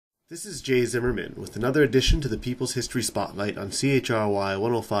This is Jay Zimmerman with another edition to the People's History Spotlight on CHRY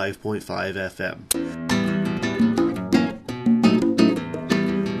 105.5 FM.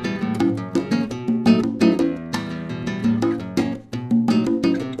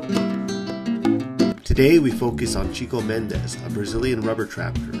 Today we focus on Chico Mendes, a Brazilian rubber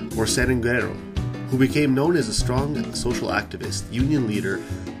trapper, or seringueiro, who became known as a strong social activist, union leader,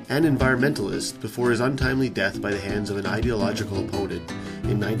 and environmentalist before his untimely death by the hands of an ideological opponent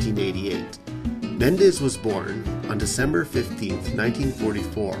in 1988. Mendes was born on December 15,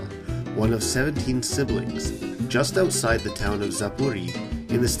 1944, one of 17 siblings, just outside the town of Zapuri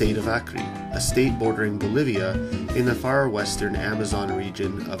in the state of Acre, a state bordering Bolivia in the far western Amazon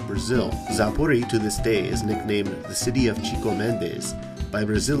region of Brazil. Zapuri to this day is nicknamed the City of Chico Mendes by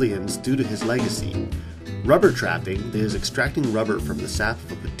Brazilians due to his legacy. Rubber trapping is extracting rubber from the sap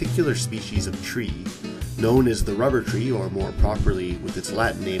of a particular species of tree, known as the rubber tree, or more properly with its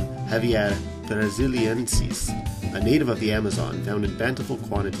Latin name, Hevea brasiliensis, a native of the Amazon found in bountiful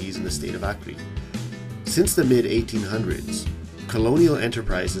quantities in the state of Acre. Since the mid-1800s, colonial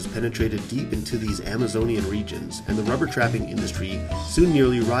enterprises penetrated deep into these Amazonian regions, and the rubber trapping industry soon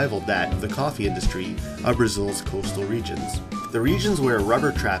nearly rivaled that of the coffee industry of Brazil's coastal regions. The regions where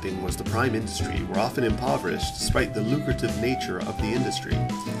rubber trapping was the prime industry were often impoverished despite the lucrative nature of the industry.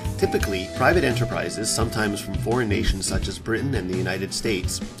 Typically, private enterprises, sometimes from foreign nations such as Britain and the United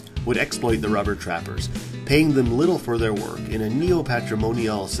States, would exploit the rubber trappers, paying them little for their work in a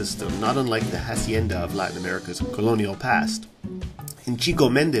neo-patrimonial system not unlike the hacienda of Latin America's colonial past. In Chico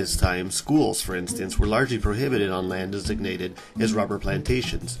Mendes' time, schools, for instance, were largely prohibited on land designated as rubber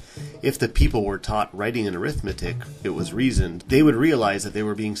plantations. If the people were taught writing and arithmetic, it was reasoned, they would realize that they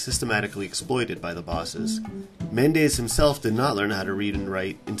were being systematically exploited by the bosses. Mendes himself did not learn how to read and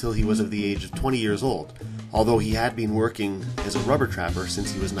write until he was of the age of 20 years old, although he had been working as a rubber trapper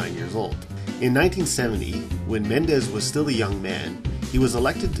since he was 9 years old. In 1970, when Mendes was still a young man, he was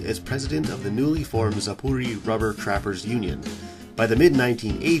elected as president of the newly formed Zapuri Rubber Trappers Union. By the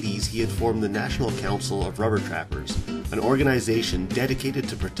mid-1980s, he had formed the National Council of Rubber Trappers, an organization dedicated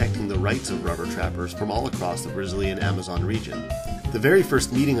to protecting the rights of rubber trappers from all across the Brazilian Amazon region. The very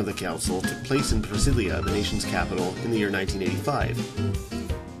first meeting of the council took place in Brasilia, the nation's capital, in the year 1985.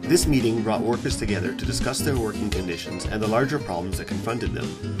 This meeting brought workers together to discuss their working conditions and the larger problems that confronted them.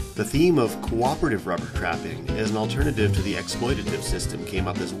 The theme of cooperative rubber trapping as an alternative to the exploitative system came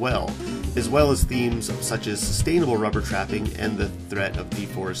up as well as themes such as sustainable rubber trapping and the threat of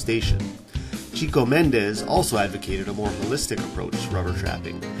deforestation. Chico Mendes also advocated a more holistic approach to rubber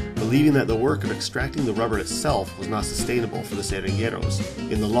trapping, believing that the work of extracting the rubber itself was not sustainable for the seringueiros.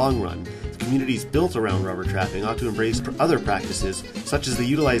 In the long run, the communities built around rubber trapping ought to embrace other practices such as the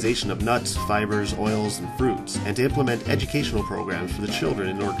utilization of nuts, fibers, oils, and fruits, and to implement educational programs for the children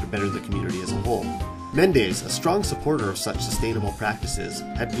in order to better the community as a whole. Mendes, a strong supporter of such sustainable practices,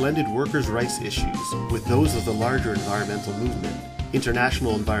 had blended workers' rights issues with those of the larger environmental movement.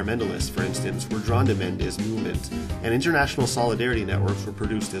 International environmentalists, for instance, were drawn to Mendes' movement, and international solidarity networks were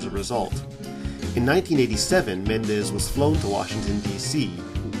produced as a result. In 1987, Mendes was flown to Washington, D.C.,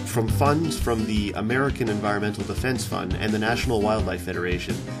 from funds from the American Environmental Defense Fund and the National Wildlife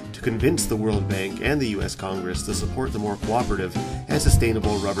Federation to convince the World Bank and the U.S. Congress to support the more cooperative and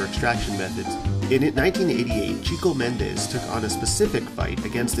sustainable rubber extraction methods. In 1988, Chico Mendes took on a specific fight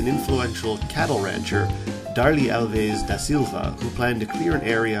against an influential cattle rancher, Darli Alves da Silva, who planned to clear an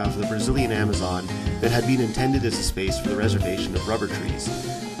area of the Brazilian Amazon that had been intended as a space for the reservation of rubber trees.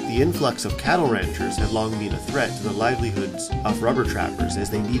 The influx of cattle ranchers had long been a threat to the livelihoods of rubber trappers, as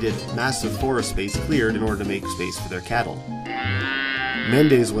they needed massive forest space cleared in order to make space for their cattle.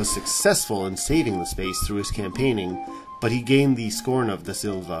 Mendes was successful in saving the space through his campaigning, but he gained the scorn of da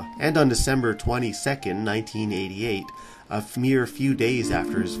Silva, and on December 22, 1988, a mere few days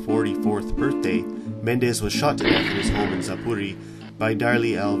after his 44th birthday, Mendes was shot to death in his home in Zapuri by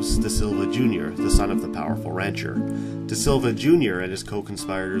Darli Alves da Silva Jr., the son of the powerful rancher. Da Silva Jr. and his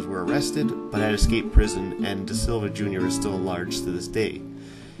co-conspirators were arrested, but had escaped prison, and Da Silva Jr. is still large to this day.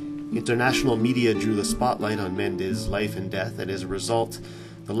 International media drew the spotlight on Mendes' life and death, and as a result,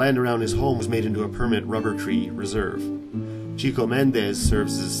 the land around his home was made into a permanent rubber tree reserve. Chico Mendes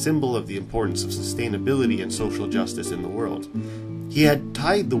serves as a symbol of the importance of sustainability and social justice in the world. He had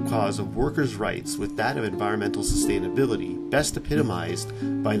tied the cause of workers' rights with that of environmental sustainability, best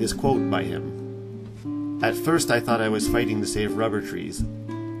epitomized by this quote by him. "At first I thought I was fighting to save rubber trees.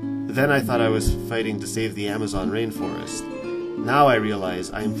 Then I thought I was fighting to save the Amazon rainforest. Now I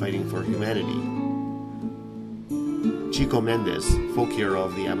realize I am fighting for humanity." Chico Mendes, folk hero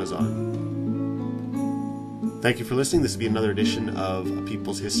of the Amazon. Thank you for listening. This has been another edition of A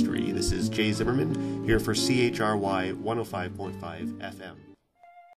People's History. This is Jay Zimmerman here for CHRY 105.5 FM.